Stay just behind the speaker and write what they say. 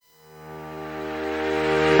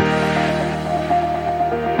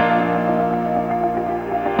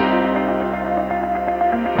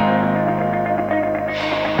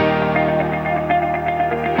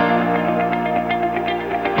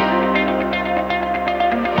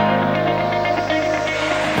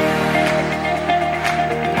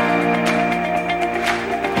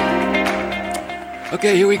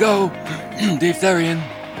Okay, here we go. Dave Therian,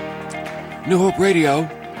 New Hope Radio,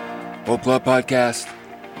 Hope Club Podcast.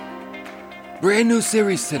 Brand new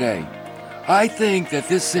series today. I think that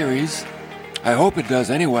this series, I hope it does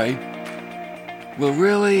anyway, will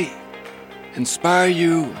really inspire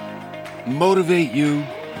you, motivate you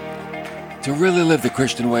to really live the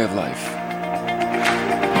Christian way of life.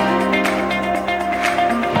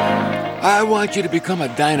 I want you to become a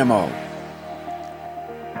dynamo.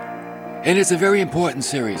 And it's a very important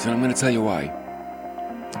series, and I'm going to tell you why.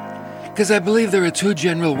 Because I believe there are two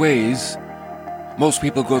general ways most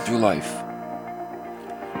people go through life.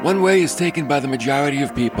 One way is taken by the majority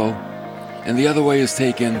of people, and the other way is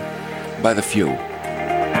taken by the few.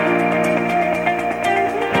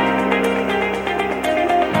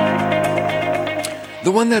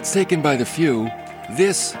 The one that's taken by the few,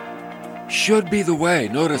 this should be the way.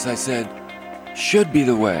 Notice I said, should be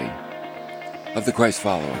the way of the Christ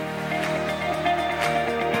follower.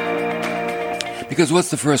 Because what's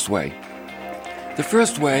the first way? The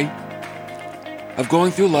first way of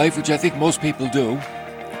going through life, which I think most people do,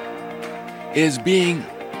 is being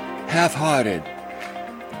half-hearted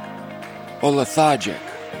or lethargic.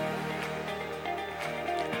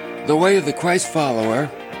 The way of the Christ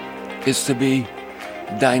follower is to be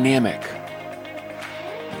dynamic.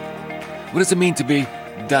 What does it mean to be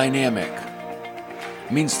dynamic?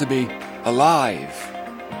 It means to be alive,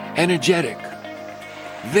 energetic,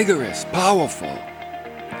 vigorous, powerful,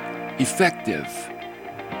 effective.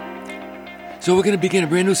 So we're going to begin a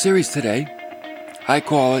brand new series today. I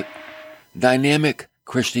call it Dynamic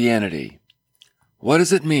Christianity. What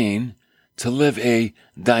does it mean to live a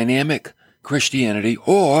dynamic Christianity?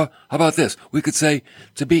 Or, how about this? We could say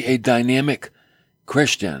to be a dynamic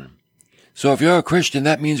Christian. So if you're a Christian,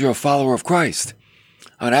 that means you're a follower of Christ.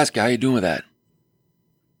 I want to ask you, how you doing with that?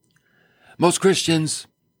 Most Christians,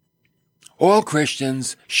 all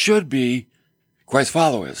Christians should be Christ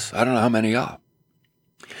followers. I don't know how many are.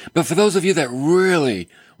 But for those of you that really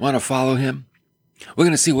want to follow him, we're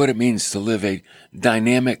going to see what it means to live a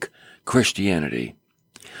dynamic Christianity.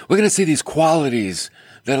 We're going to see these qualities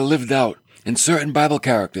that are lived out in certain Bible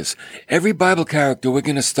characters. Every Bible character we're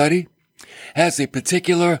going to study has a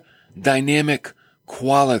particular dynamic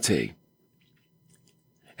quality.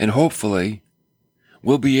 And hopefully,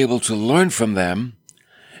 we'll be able to learn from them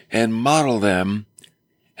and model them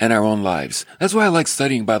in our own lives. That's why I like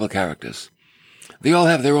studying Bible characters. They all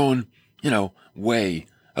have their own, way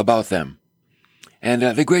about them. And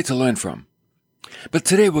they're great to learn from. But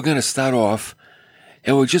today we're going to start off,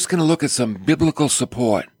 and we're just going to look at some biblical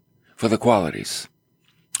support for the qualities.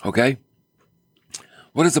 Okay?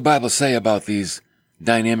 What does the Bible say about these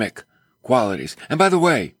dynamic qualities? And by the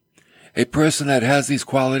way, a person that has these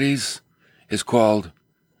qualities is called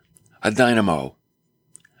a dynamo,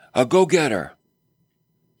 a go-getter,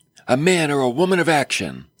 a man or a woman of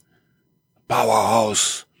action,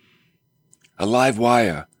 powerhouse, a live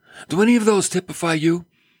wire. Do any of those typify you?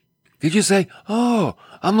 Did you say, oh,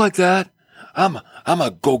 I'm like that. I'm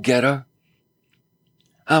a go-getter.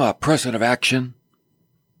 I'm a person of action.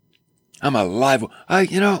 I'm a live,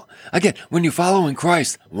 again, when you follow in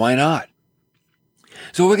Christ, why not?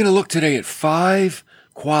 So we're going to look today at 5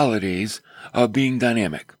 qualities of being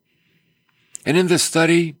dynamic. And in this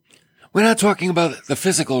study, we're not talking about the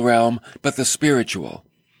physical realm, but the spiritual.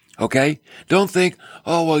 Okay? Don't think,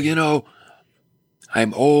 oh, well,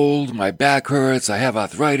 I'm old, my back hurts, I have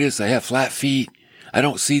arthritis, I have flat feet, I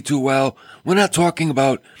don't see too well. We're not talking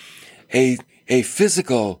about a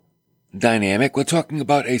physical dynamic. We're talking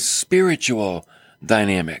about a spiritual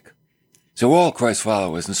dynamic. So all Christ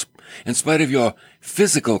followers, in spite of your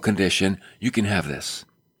physical condition, you can have this.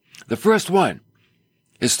 The first one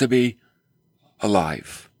is to be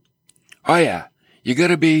alive. Oh yeah, you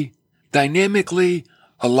gotta be dynamically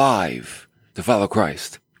alive to follow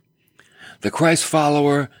Christ. The Christ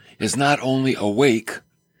follower is not only awake,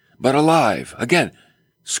 but alive. Again,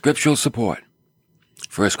 scriptural support.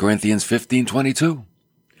 1 Corinthians 15:22.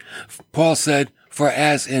 Paul said, for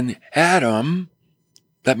as in Adam,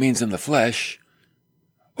 that means in the flesh,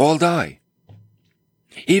 all die.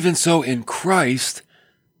 Even so in Christ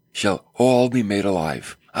shall all be made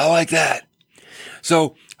alive. I like that.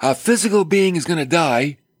 So our physical being is going to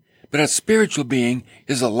die, but our spiritual being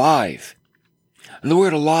is alive. And the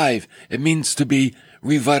word alive, it means to be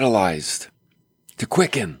revitalized, to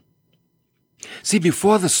quicken. See,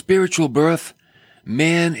 before the spiritual birth,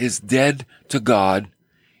 man is dead to God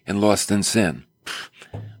and lost in sin.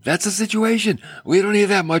 That's the situation. We don't hear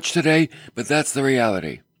that much today, but that's the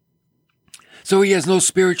reality. So he has no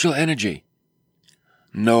spiritual energy,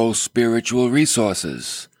 no spiritual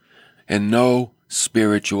resources, and no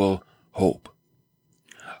spiritual hope.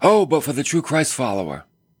 Oh, but for the true Christ follower,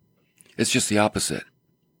 it's just the opposite.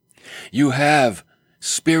 You have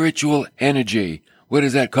spiritual energy. Where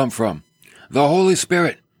does that come from? The Holy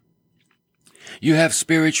Spirit. You have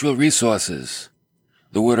spiritual resources,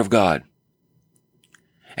 the Word of God.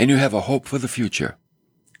 And you have a hope for the future,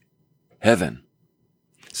 heaven.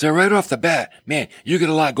 So right off the bat, man, you get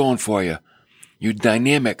a lot going for you. You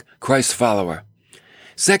dynamic Christ follower.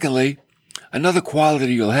 Secondly, another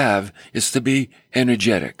quality you'll have is to be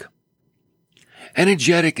energetic.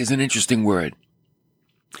 Energetic is an interesting word.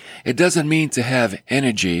 It doesn't mean to have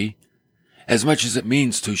energy as much as it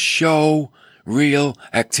means to show real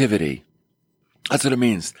activity. That's what it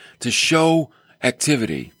means, to show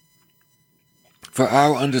activity. For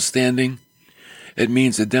our understanding, it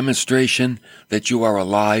means a demonstration that you are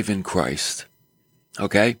alive in Christ.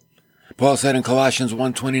 Okay? Paul said in Colossians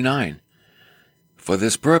 1:29, "For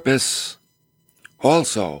this purpose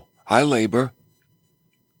also I labor,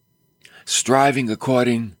 striving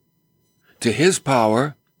according to his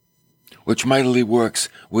power, which mightily works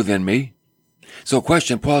within me." So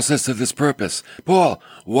question, Paul says to this purpose. Paul,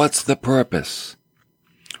 what's the purpose?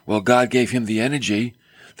 Well, God gave him the energy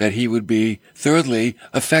that he would be, thirdly,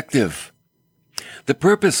 effective. The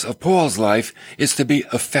purpose of Paul's life is to be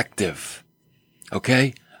effective.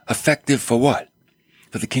 Okay? Effective for what?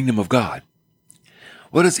 For the kingdom of God.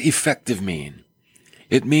 What does effective mean?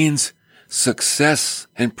 It means success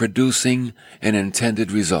in producing an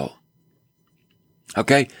intended result.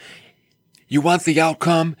 Okay? You want the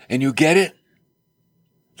outcome and you get it?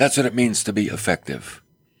 That's what it means to be effective.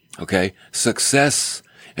 Okay? Success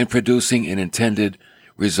in producing an intended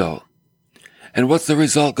result. And what's the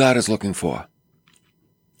result God is looking for?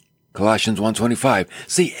 Colossians 1:25.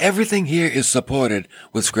 See, everything here is supported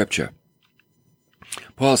with Scripture.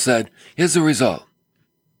 Paul said, here's the result.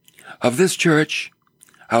 Of this church,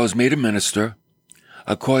 I was made a minister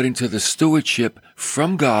according to the stewardship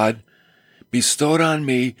from God bestowed on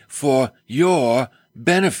me for your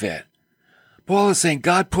benefit. Paul is saying,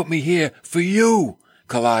 God put me here for you,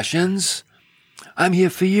 Colossians. I'm here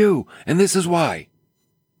for you, and this is why.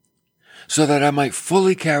 So that I might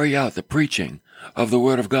fully carry out the preaching of the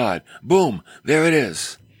Word of God. Boom, there it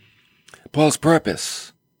is. Paul's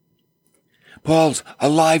purpose. Paul's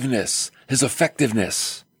aliveness, his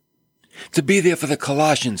effectiveness. To be there for the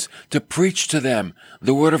Colossians, to preach to them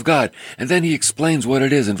the Word of God. And then he explains what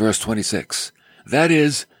it is in verse 26. That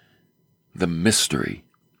is the mystery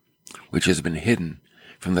which has been hidden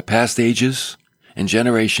from the past ages and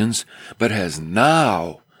generations, but has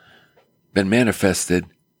now been manifested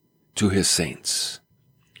to his saints,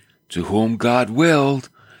 to whom God willed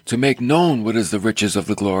to make known what is the riches of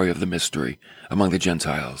the glory of the mystery among the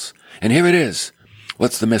Gentiles. And here it is.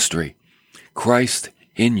 What's the mystery? Christ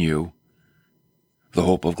in you, the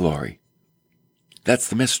hope of glory. That's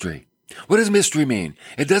the mystery. What does mystery mean?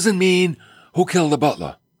 It doesn't mean who killed the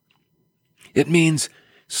butler. It means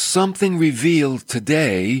something revealed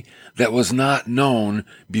today that was not known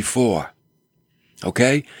before.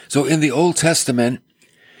 Okay? So in the Old Testament,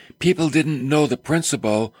 people didn't know the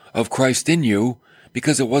principle of Christ in you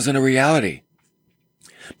because it wasn't a reality.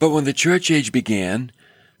 But when the church age began,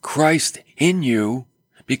 Christ in you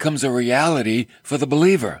becomes a reality for the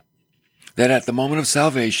believer. That at the moment of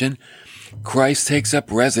salvation, Christ takes up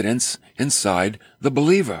residence inside the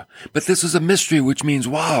believer. But this is a mystery, which means,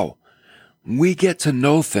 wow, we get to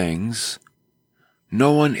know things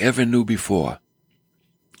no one ever knew before.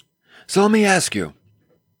 So let me ask you,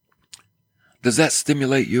 does that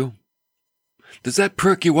stimulate you? Does that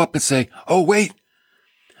perk you up and say, oh, wait,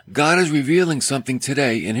 God is revealing something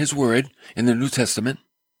today in His Word in the New Testament,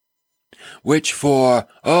 which for,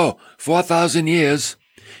 4,000 years,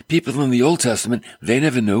 people in the Old Testament, they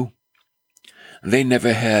never knew. They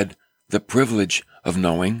never had the privilege of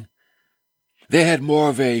knowing. They had more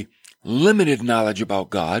of a limited knowledge about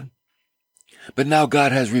God. But now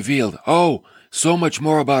God has revealed, so much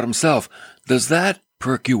more about Himself. Does that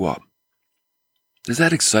perk you up? Does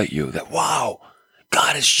that excite you? That, wow,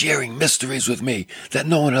 God is sharing mysteries with me that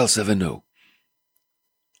no one else ever knew.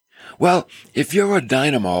 Well, if you're a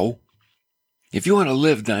dynamo, if you want to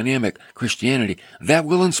live dynamic Christianity, that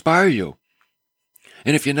will inspire you.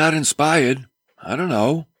 And if you're not inspired, I don't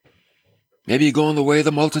know, maybe you're going the way of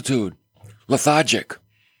the multitude, lethargic,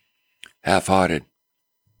 half-hearted.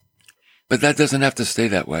 But that doesn't have to stay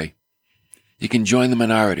that way. You can join the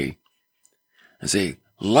minority and say,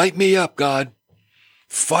 light me up, God.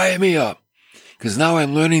 Fire me up. Because now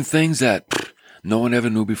I'm learning things that no one ever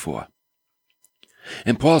knew before.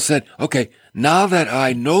 And Paul said, okay, now that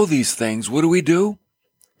I know these things, what do?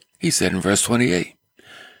 He said in verse 28,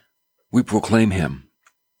 we proclaim Him.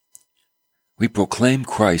 we proclaim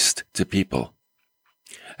Christ to people,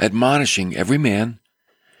 admonishing every man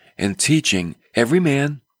and teaching every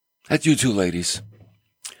man, that's you two ladies,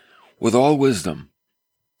 with all wisdom,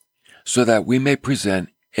 so that we may present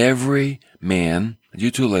every man,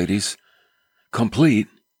 you two ladies, complete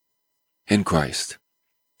in Christ.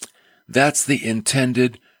 That's the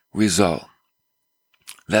intended result.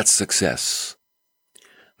 That's success.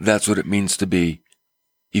 That's what it means to be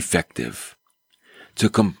effective.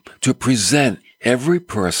 To present every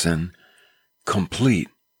person complete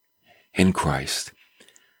in Christ.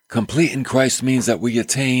 Complete in Christ means that we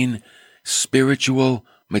attain spiritual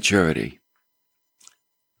maturity.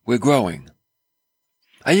 We're growing.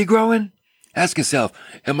 Are you growing? Ask yourself,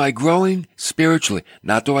 am I growing spiritually?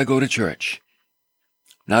 Not do I go to church.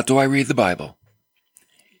 Not do I read the Bible.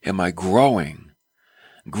 Am I growing?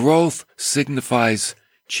 Growth signifies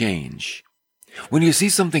change. When you see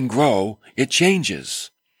something grow, it changes,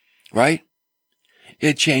 right?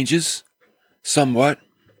 It changes somewhat.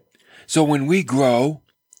 So when we grow,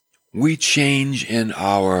 we change in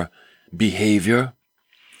our behavior,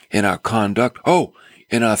 in our conduct,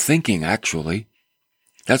 in our thinking, actually.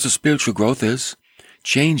 That's what spiritual growth is,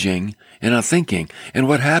 changing in our thinking. And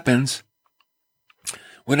what happens?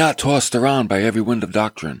 We're not tossed around by every wind of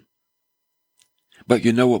doctrine. But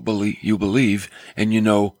you know what you believe, and you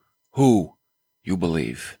know who you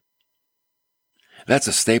believe. That's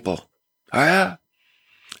a staple. Oh, yeah.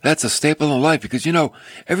 That's a staple in life because,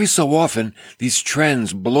 every so often these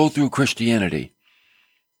trends blow through Christianity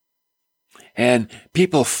and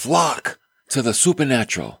people flock to the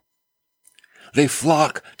supernatural. They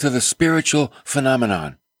flock to the spiritual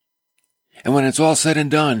phenomenon. And when it's all said and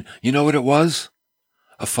done, you know what it was?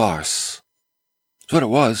 A farce. That's what it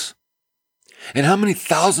was. And how many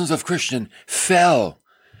thousands of Christians fell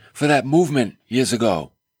for that movement years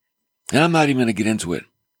ago? And I'm not even going to get into it.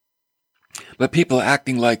 But people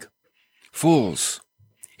acting like fools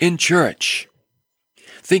in church,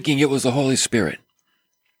 thinking it was the Holy Spirit.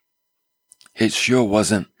 It sure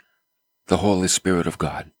wasn't the Holy Spirit of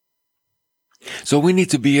God. So we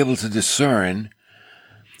need to be able to discern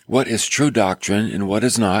what is true doctrine and what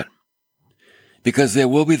is not, because there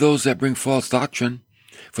will be those that bring false doctrine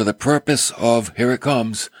for the purpose of, here it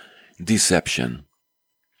comes, deception.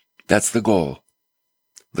 That's the goal.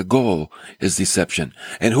 The goal is deception.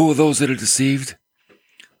 And who are those that are deceived?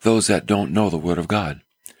 Those that don't know the Word of God.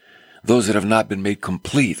 Those that have not been made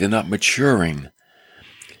complete. They're not maturing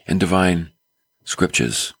in divine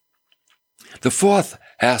scriptures. The fourth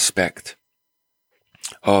aspect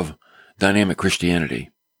of dynamic Christianity.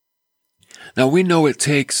 Now we know it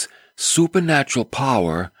takes supernatural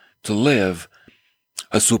power to live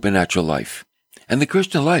a supernatural life. And the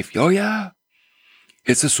Christian life,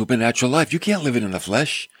 it's a supernatural life. You can't live it in the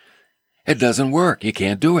flesh. It doesn't work. You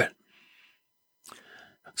can't do it.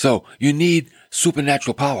 So you need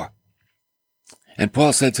supernatural power. And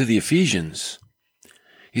Paul said to the Ephesians,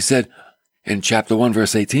 he said in chapter 1,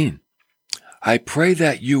 verse 18, I pray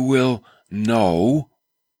that you will know,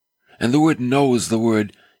 and the word know is the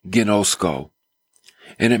word ginosko,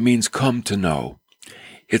 and it means come to know.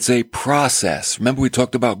 It's a process. Remember we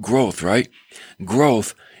talked about growth, right?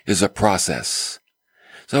 Growth is a process.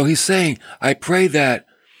 So he's saying, I pray that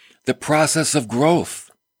the process of growth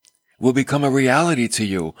will become a reality to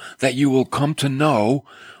you, that you will come to know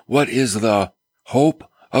what is the hope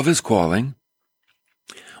of his calling,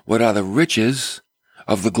 what are the riches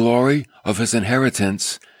of the glory of his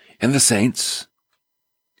inheritance in the saints,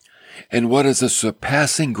 and what is the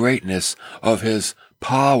surpassing greatness of his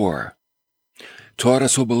power toward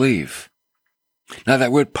us who believe. Now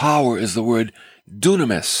that word power is the word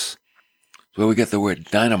dunamis, where we get the word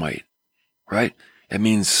dynamite, right? It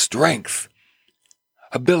means strength,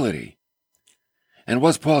 ability. And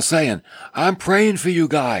what's Paul saying? I'm praying for you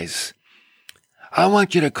guys. I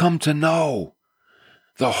want you to come to know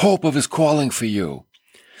the hope of his calling for you,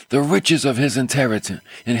 the riches of his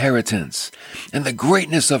inheritance, and the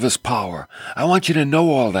greatness of his power. I want you to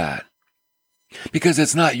know all that. Because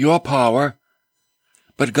it's not your power,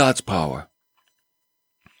 but God's power.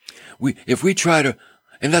 If we try to,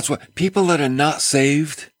 and that's what people that are not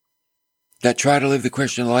saved, that try to live the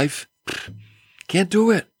Christian life, can't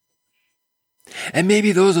do it. And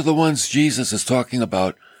maybe those are the ones Jesus is talking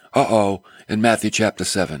about, in Matthew chapter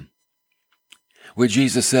 7, where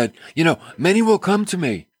Jesus said, many will come to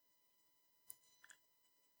me.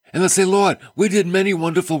 And they'll say, Lord, we did many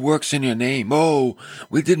wonderful works in your name. Oh,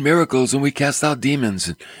 we did miracles and we cast out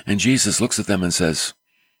demons. And Jesus looks at them and says,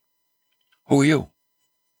 who are you?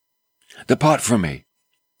 Depart from me.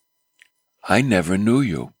 I never knew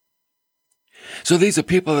you. So these are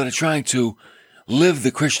people that are trying to live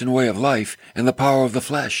the Christian way of life in the power of the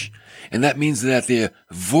flesh. And that means that they're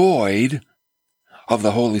void of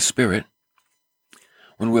the Holy Spirit.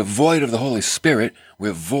 When we're void of the Holy Spirit,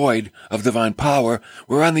 we're void of divine power.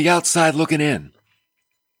 We're on the outside looking in,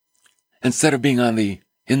 instead of being on the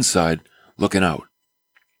inside looking out.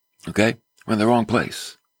 Okay? We're in the wrong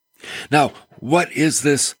place. Now, what is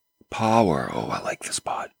this power? Oh, I like this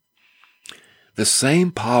part. The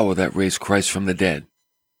same power that raised Christ from the dead.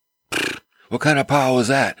 What kind of power was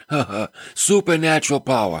that? Supernatural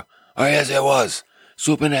power. Oh, yes, it was.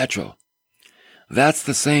 Supernatural. That's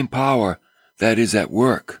the same power that is at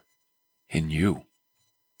work in you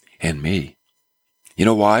and me. You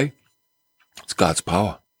know why? It's God's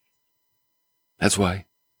power. That's why.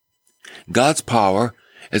 God's power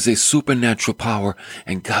is a supernatural power,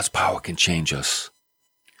 and God's power can change us.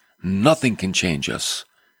 Nothing can change us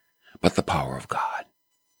but the power of God.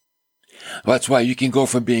 That's why you can go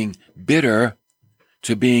from being bitter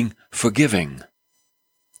to being forgiving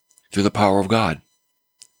through the power of God.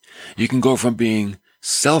 You can go from being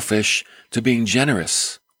selfish to being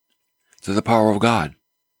generous through the power of God.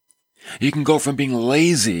 You can go from being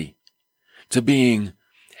lazy to being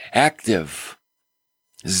active,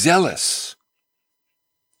 zealous,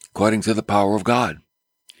 according to the power of God.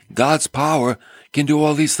 God's power can do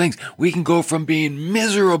all these things. We can go from being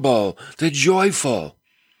miserable to joyful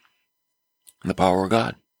in the power of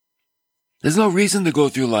God. There's no reason to go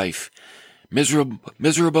through life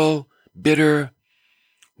miserable, bitter,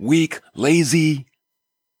 weak, lazy.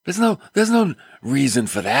 There's no reason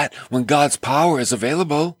for that when God's power is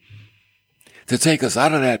available to take us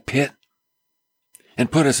out of that pit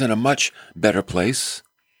and put us in a much better place.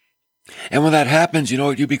 And when that happens, you know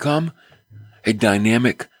what you become? A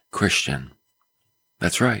dynamic Christian.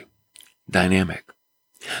 That's right. Dynamic.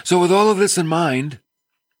 So with all of this in mind,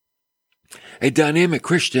 a dynamic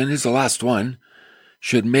Christian is the last one,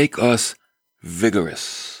 should make us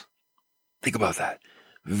vigorous. Think about that.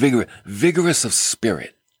 Vigorous of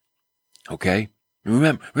spirit. Okay?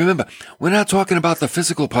 Remember, we're not talking about the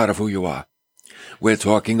physical part of who you are. We're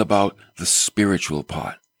talking about the spiritual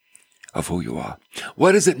part of who you are.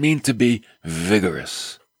 What does it mean to be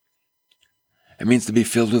vigorous? It means to be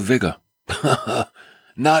filled with vigor,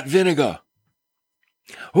 not vinegar.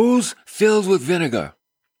 Who's filled with vinegar?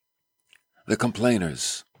 The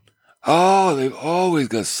complainers. Oh, they've always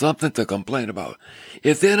got something to complain about.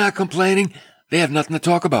 If they're not complaining, they have nothing to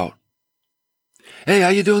talk about. Hey, how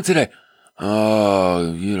you doing today?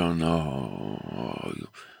 Oh, you don't know.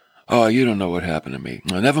 Oh, you don't know what happened to me.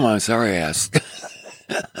 Oh, never mind. Sorry I asked.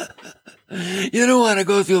 You don't want to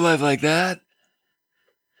go through life like that.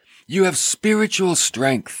 You have spiritual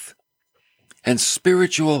strength and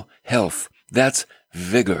spiritual health. That's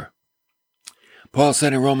vigor. Paul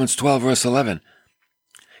said in Romans 12, verse 11,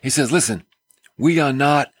 he says, listen, we are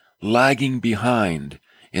not lagging behind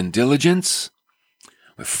in diligence.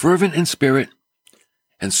 We're fervent in spirit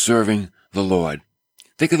and serving the Lord.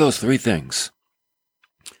 Think of those three things.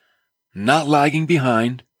 Not lagging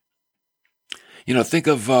behind. You know, think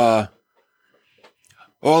of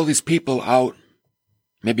all these people out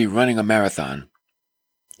maybe running a marathon.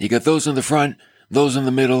 You got those in the front, those in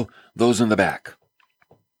the middle, those in the back.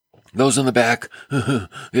 Those in the back,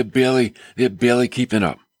 they're barely keeping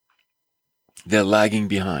up. They're lagging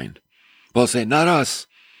behind. Paul said, not us.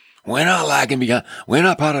 We're not lagging behind. We're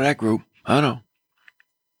not part of that group. I know.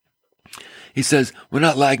 He says, we're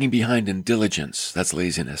not lagging behind in diligence. That's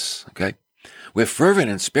laziness, okay? We're fervent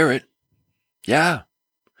in spirit. Yeah.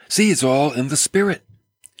 See, it's all in the spirit.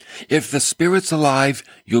 If the spirit's alive,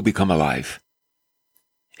 you'll become alive.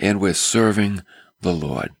 And we're serving the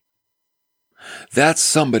Lord. That's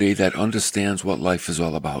somebody that understands what life is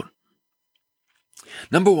all about.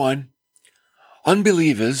 Number one,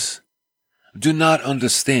 unbelievers do not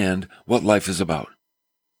understand what life is about.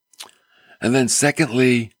 And then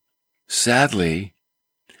secondly, sadly,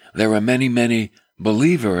 there are many, many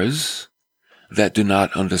believers that do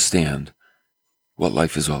not understand what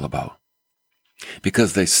life is all about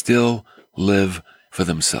because they still live for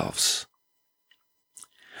themselves.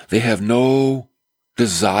 They have no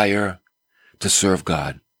desire to serve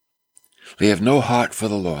God. They have no heart for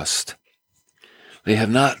the lost. They have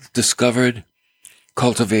not discovered,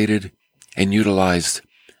 cultivated, and utilized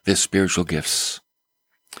their spiritual gifts.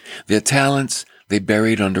 Their talents, they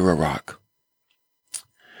buried under a rock.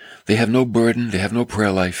 They have no burden. They have no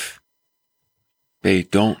prayer life. They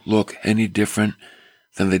don't look any different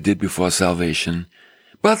than they did before salvation.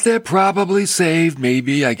 But they're probably saved,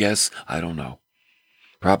 maybe, I guess. I don't know.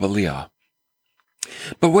 Probably are.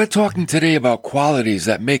 But we're talking today about qualities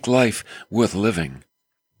that make life worth living.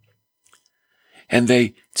 And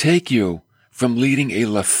they take you from leading a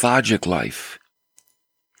lethargic life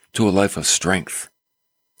to a life of strength,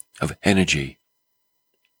 of energy,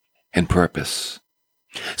 and purpose.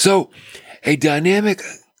 So, a dynamic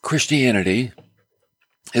Christianity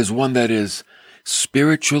is one that is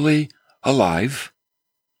spiritually alive,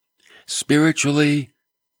 spiritually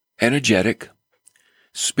energetic,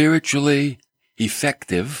 spiritually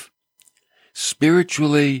effective,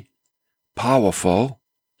 spiritually powerful,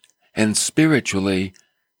 and spiritually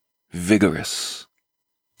vigorous.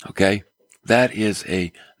 Okay? That is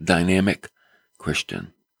a dynamic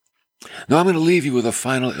Christian. Now I'm going to leave you with a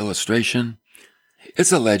final illustration.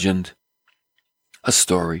 It's a legend, a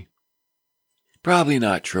story. Probably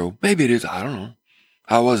not true. Maybe it is. I don't know.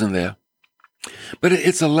 I wasn't there. But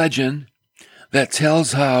it's a legend that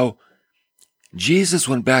tells how Jesus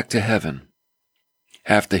went back to heaven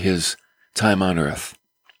after his time on earth.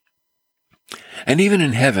 And even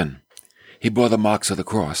in heaven, he bore the marks of the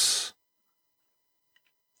cross.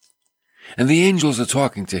 And the angels are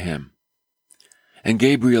talking to him. And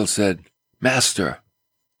Gabriel said, "Master,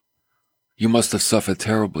 you must have suffered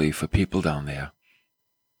terribly for people down there."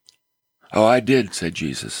 "Oh, I did," said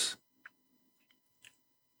Jesus.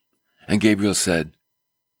 And Gabriel said,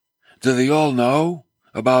 "Do they all know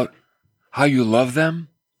about how you love them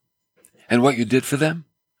and what you did for them?"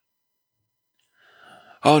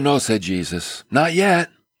 "Oh, no," said Jesus, "not yet.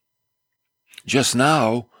 Just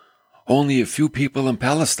now, only a few people in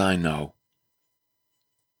Palestine know."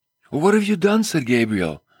 "Well, what have you done," said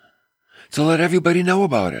Gabriel, "to let everybody know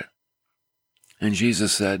about it?" And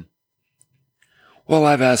Jesus said, "Well,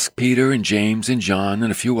 I've asked Peter and James and John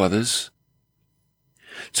and a few others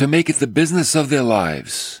to make it the business of their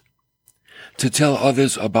lives to tell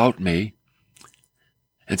others about me,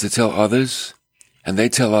 and to tell others, and they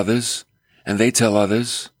tell others, and they tell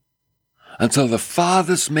others, until the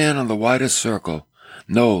farthest man on the widest circle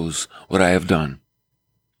knows what I have done."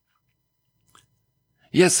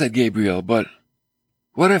 "Yes," said Gabriel, "but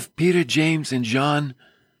what if Peter, James, and John,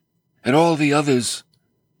 and all the others,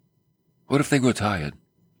 what if they grow tired?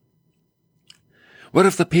 What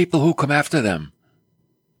if the people who come after them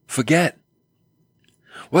forget?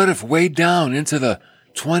 What if way down into the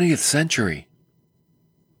 20th century,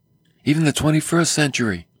 even the 21st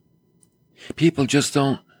century, people just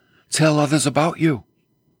don't tell others about you?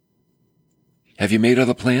 Have you made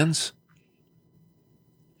other plans?"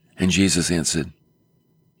 And Jesus answered,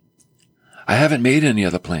 "I haven't made any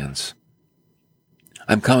other plans.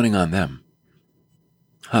 I'm counting on them."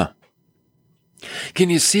 Huh. Can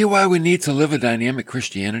you see why we need to live a dynamic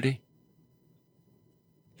Christianity?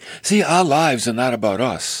 See, our lives are not about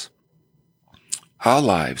us. Our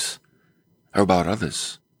lives are about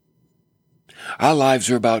others. Our lives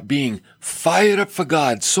are about being fired up for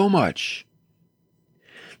God so much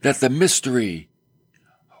that the mystery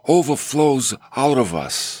overflows out of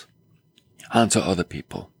us onto other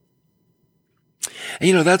people.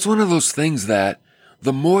 And that's one of those things that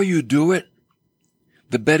the more you do it,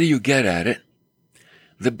 the better you get at it.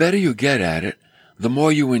 The better you get at it, the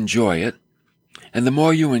more you enjoy it. And the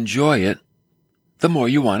more you enjoy it, the more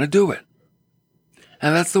you want to do it.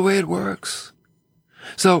 And that's the way it works.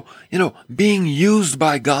 So, being used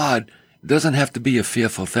by God doesn't have to be a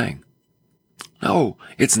fearful thing. No,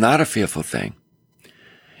 it's not a fearful thing.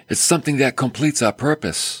 It's something that completes our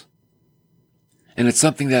purpose. And it's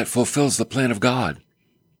something that fulfills the plan of God.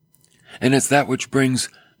 And it's that which brings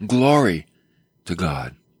glory to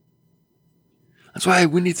God. That's why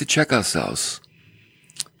we need to check ourselves.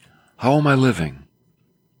 How am I living?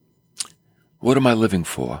 What am I living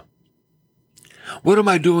for? What am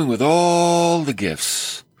I doing with all the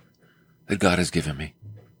gifts that God has given me?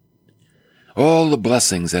 All the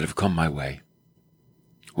blessings that have come my way.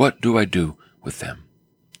 What do I do with them?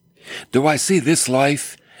 Do I see this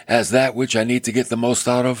life as that which I need to get the most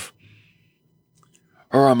out of?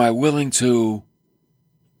 Or am I willing to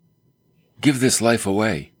give this life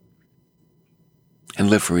away and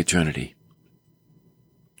live for eternity?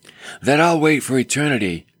 That I'll wait for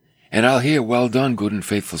eternity and I'll hear, "Well done, good and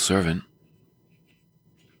faithful servant."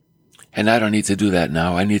 And I don't need to do that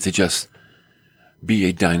now. I need to just be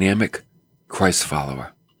a dynamic Christ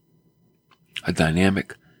follower. A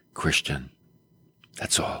dynamic Christian.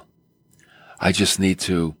 That's all. I just need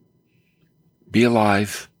to be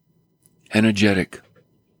alive, energetic,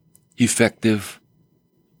 effective,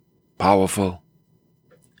 powerful,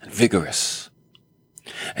 and vigorous.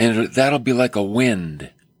 And that'll be like a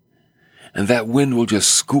wind. And that wind will just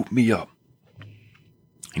scoop me up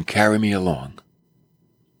and carry me along.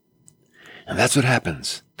 And that's what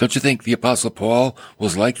happens. Don't you think the Apostle Paul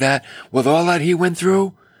was like that? With all that he went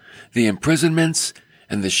through, the imprisonments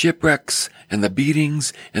and the shipwrecks and the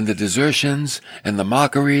beatings and the desertions and the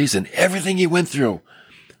mockeries and everything he went through,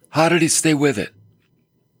 how did he stay with it?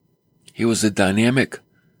 He was a dynamic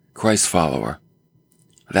Christ follower.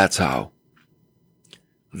 That's how.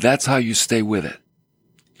 That's how you stay with it.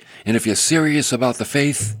 And if you're serious about the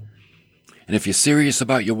faith, and if you're serious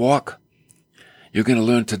about your walk, you're going to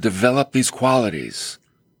learn to develop these qualities,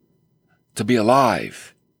 to be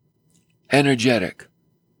alive, energetic,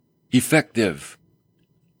 effective,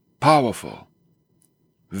 powerful,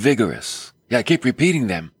 vigorous. Yeah, I keep repeating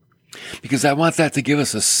them because I want that to give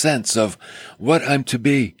us a sense of what I'm to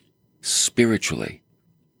be spiritually.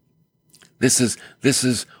 This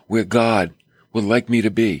is where God would like me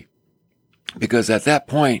to be, because at that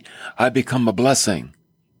point, I become a blessing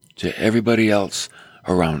to everybody else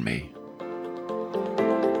around me.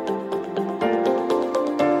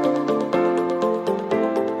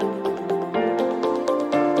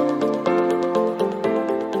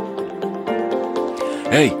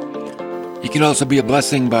 Hey, you can also be a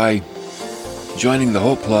blessing by joining the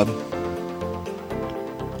Hope Club.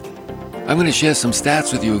 I'm going to share some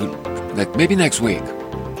stats with you, like maybe next week,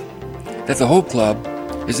 that the Hope Club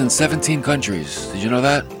is in 17 countries. Did you know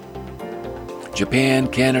that? Japan,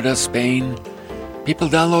 Canada, Spain. People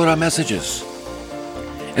download our messages.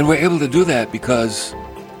 And we're able to do that because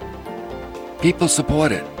people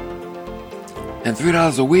support it. And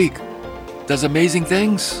 $3 a week does amazing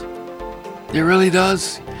things. It really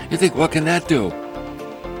does. You think, what can that do?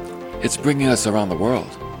 It's bringing us around the world.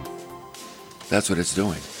 That's what it's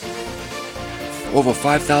doing. Over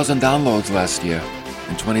 5,000 downloads last year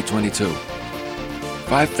in 2022.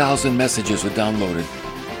 5,000 messages were downloaded,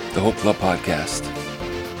 the Hope Club podcast.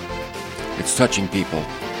 It's touching people.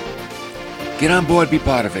 Get on board, be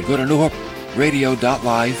part of it. Go to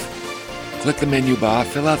newhoperadio.live, click the menu bar,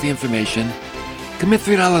 fill out the information, commit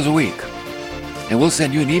 $3 a week. And we'll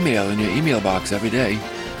send you an email in your email box every day,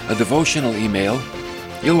 a devotional email.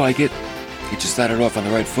 You'll like it. Get you started off on the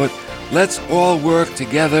right foot. Let's all work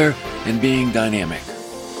together in being dynamic.